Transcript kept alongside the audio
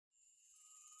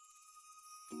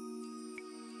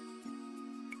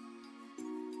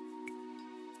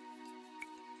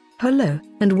Hello,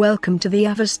 and welcome to the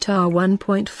Avastar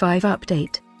 1.5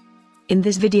 update. In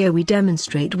this video we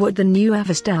demonstrate what the new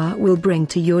Avastar will bring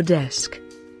to your desk.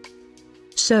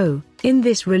 So, in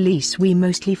this release we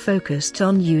mostly focused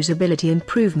on usability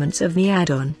improvements of the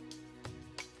add-on.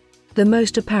 The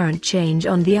most apparent change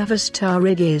on the Avastar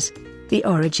rig is, the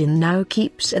origin now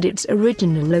keeps at its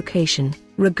original location,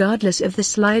 regardless of the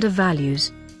slider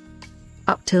values.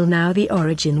 Up till now the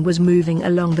origin was moving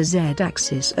along the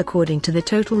Z-axis according to the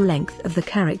total length of the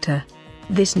character.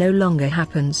 This no longer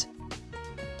happens.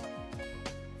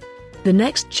 The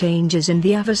next change is in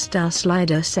the Avastar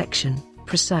slider section,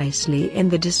 precisely in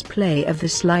the display of the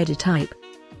slider type.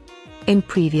 In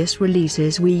previous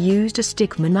releases we used a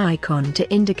stickman icon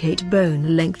to indicate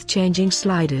bone length changing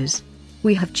sliders.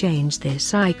 We have changed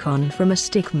this icon from a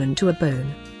stickman to a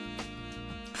bone.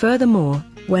 Furthermore,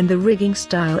 when the rigging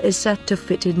style is set to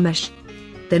fitted mesh,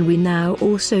 then we now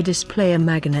also display a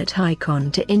magnet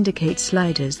icon to indicate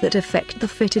sliders that affect the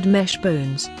fitted mesh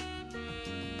bones.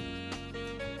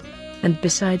 And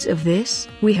besides of this,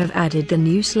 we have added the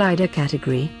new slider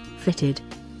category, fitted.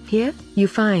 Here, you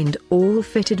find all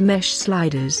fitted mesh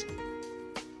sliders.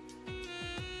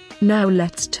 Now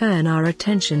let's turn our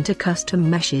attention to custom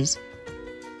meshes.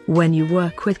 When you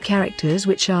work with characters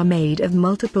which are made of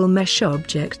multiple mesh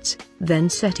objects, then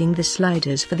setting the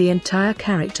sliders for the entire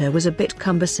character was a bit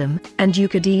cumbersome, and you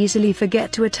could easily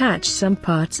forget to attach some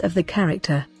parts of the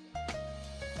character.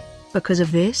 Because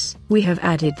of this, we have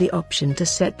added the option to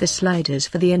set the sliders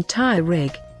for the entire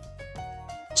rig.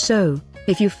 So,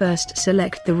 if you first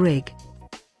select the rig,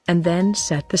 and then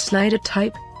set the slider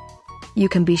type, you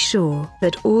can be sure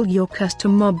that all your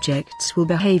custom objects will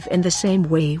behave in the same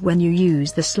way when you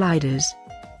use the sliders.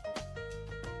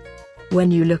 When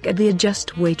you look at the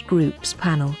Adjust Weight Groups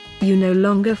panel, you no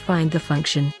longer find the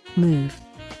function, Move,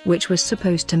 which was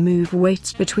supposed to move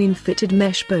weights between fitted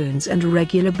mesh bones and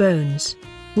regular bones.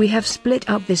 We have split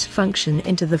up this function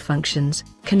into the functions,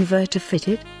 Convert to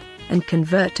Fitted, and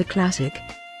Convert to Classic.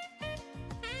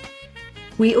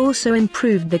 We also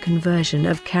improved the conversion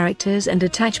of characters and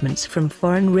attachments from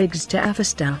foreign rigs to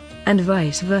Avastar, and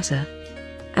vice versa.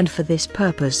 And for this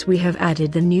purpose we have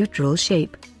added the neutral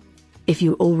shape. If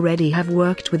you already have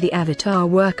worked with the Avatar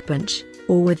workbench,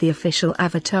 or with the official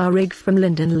Avatar rig from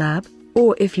Linden Lab,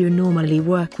 or if you normally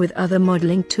work with other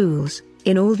modeling tools,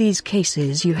 in all these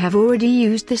cases you have already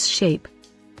used this shape.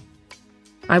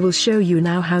 I will show you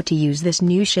now how to use this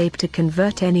new shape to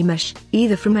convert any mesh,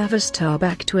 either from Avastar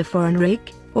back to a foreign rig,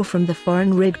 or from the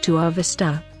foreign rig to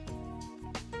Avastar.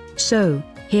 So,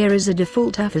 here is a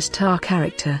default Avastar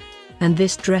character, and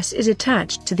this dress is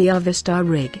attached to the Avastar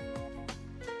rig.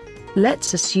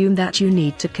 Let's assume that you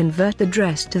need to convert the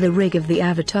dress to the rig of the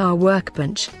Avatar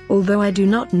workbench, although I do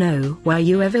not know why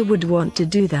you ever would want to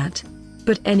do that.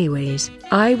 But anyways,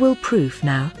 I will prove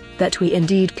now that we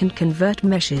indeed can convert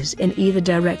meshes in either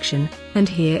direction, and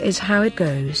here is how it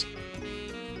goes.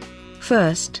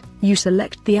 First, you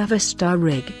select the Avastar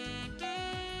rig.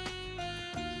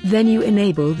 Then you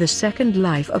enable the Second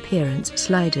Life Appearance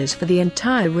sliders for the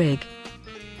entire rig.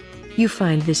 You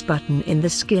find this button in the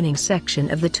skinning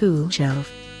section of the tool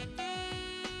shelf.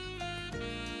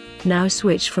 Now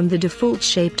switch from the default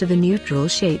shape to the neutral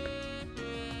shape.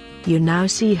 You now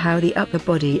see how the upper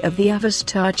body of the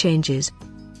Avastar changes.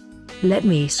 Let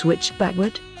me switch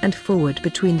backward and forward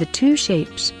between the two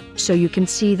shapes, so you can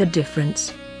see the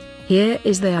difference. Here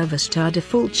is the Avastar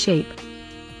default shape.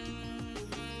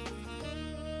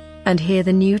 And here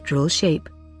the neutral shape.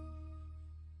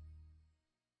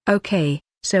 Okay,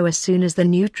 so as soon as the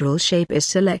neutral shape is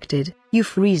selected, you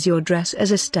freeze your dress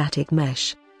as a static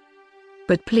mesh.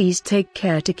 But please take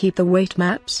care to keep the weight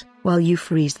maps while you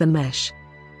freeze the mesh.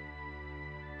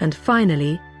 And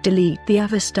finally, delete the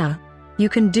Avastar. You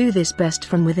can do this best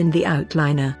from within the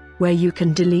outliner, where you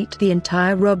can delete the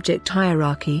entire object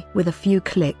hierarchy with a few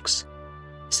clicks.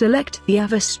 Select the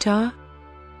Avastar.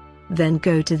 Then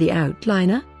go to the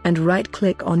outliner, and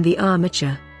right-click on the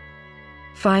armature.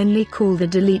 Finally call the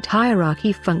Delete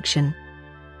Hierarchy function.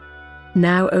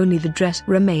 Now only the dress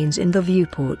remains in the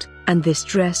viewport, and this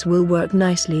dress will work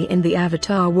nicely in the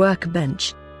Avatar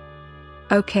workbench.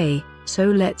 Okay, so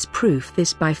let's prove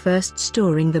this by first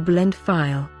storing the blend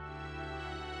file.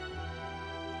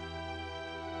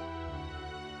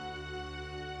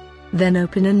 Then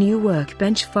open a new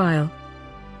workbench file.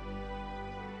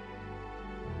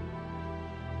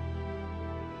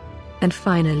 And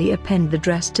finally append the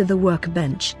dress to the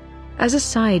workbench. As a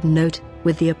side note,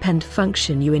 with the append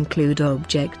function you include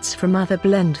objects from other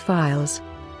blend files.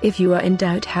 If you are in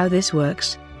doubt how this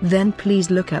works, then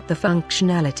please look up the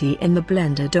functionality in the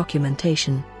Blender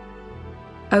documentation.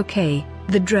 Okay,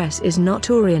 The dress is not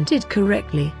oriented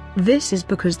correctly. This is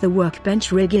because the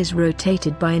workbench rig is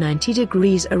rotated by 90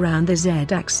 degrees around the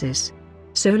Z-axis.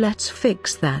 So let's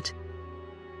fix that.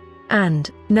 And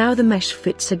now the mesh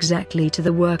fits exactly to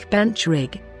the workbench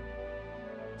rig.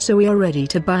 So we are ready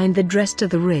to bind the dress to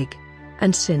the rig.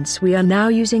 And since we are now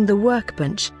using the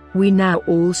workbench, we now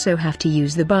also have to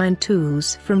use the bind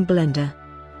tools from Blender.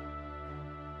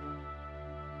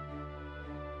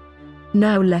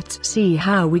 Now let's see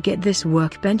how we get this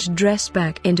workbench dress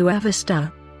back into Avastar.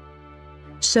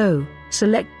 So,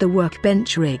 select the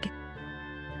workbench rig.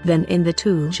 Then in the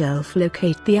tool shelf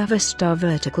locate the Avastar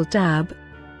vertical tab.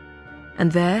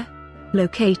 And there,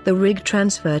 locate the rig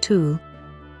transfer tool.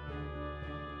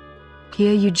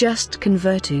 Here you just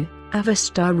convert to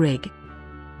Avastar rig.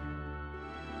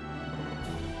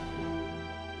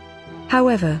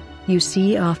 However, you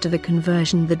see after the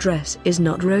conversion the dress is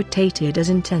not rotated as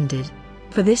intended.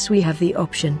 For this we have the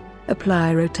option,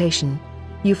 Apply Rotation.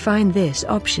 You find this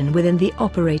option within the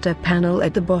Operator panel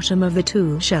at the bottom of the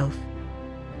tool shelf.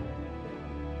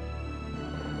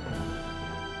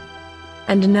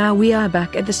 And now we are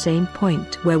back at the same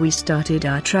point where we started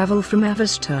our travel from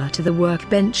Avastar to the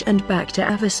workbench and back to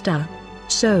Avastar.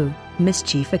 So,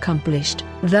 mischief accomplished.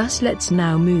 Thus let's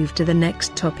now move to the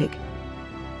next topic.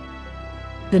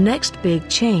 The next big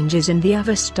change is in the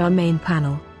Avastar main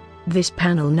panel. This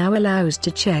panel now allows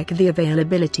to check the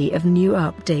availability of new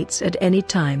updates at any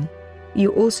time.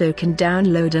 You also can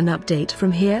download an update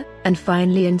from here, and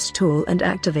finally install and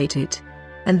activate it.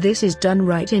 And this is done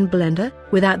right in Blender,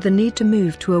 without the need to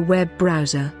move to a web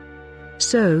browser.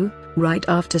 So, right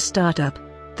after startup,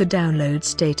 the download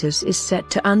status is set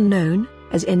to unknown,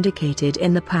 as indicated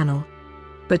in the panel.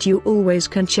 But you always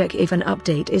can check if an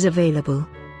update is available.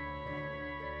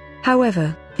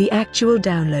 However, the actual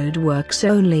download works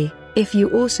only if you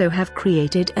also have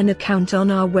created an account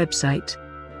on our website.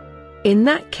 In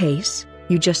that case,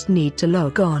 you just need to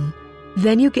log on.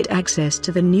 Then you get access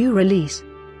to the new release.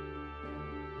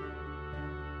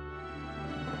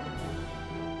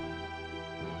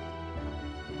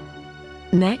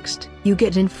 Next, you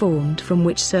get informed from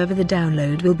which server the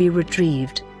download will be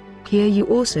retrieved. Here you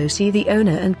also see the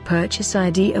owner and purchase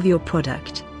ID of your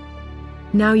product.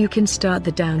 Now you can start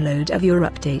the download of your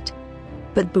update.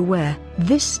 But beware,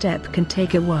 this step can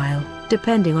take a while,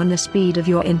 depending on the speed of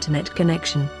your internet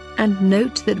connection, and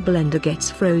note that Blender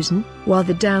gets frozen while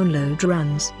the download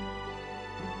runs.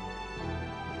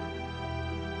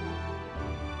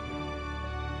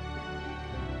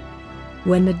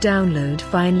 When the download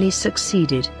finally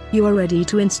succeeded, you are ready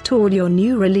to install your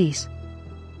new release.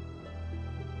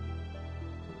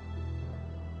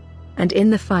 And in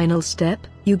the final step,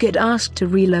 you get asked to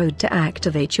reload to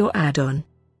activate your add-on.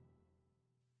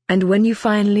 And when you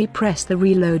finally press the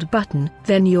reload button,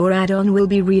 then your add-on will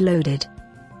be reloaded.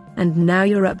 And now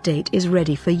your update is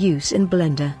ready for use in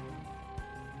Blender.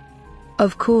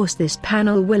 Of course, this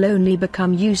panel will only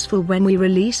become useful when we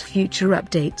release future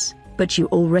updates, but you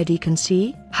already can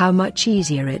see how much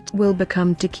easier it will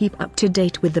become to keep up to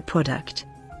date with the product.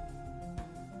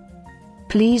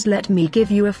 Please let me give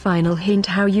you a final hint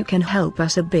how you can help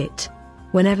us a bit.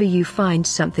 Whenever you find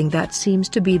something that seems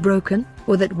to be broken,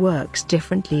 or that works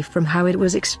differently from how it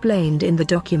was explained in the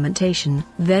documentation,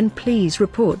 then please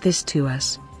report this to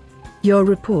us. Your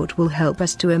report will help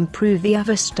us to improve the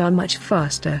Avastar much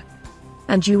faster.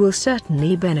 And you will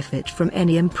certainly benefit from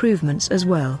any improvements as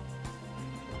well.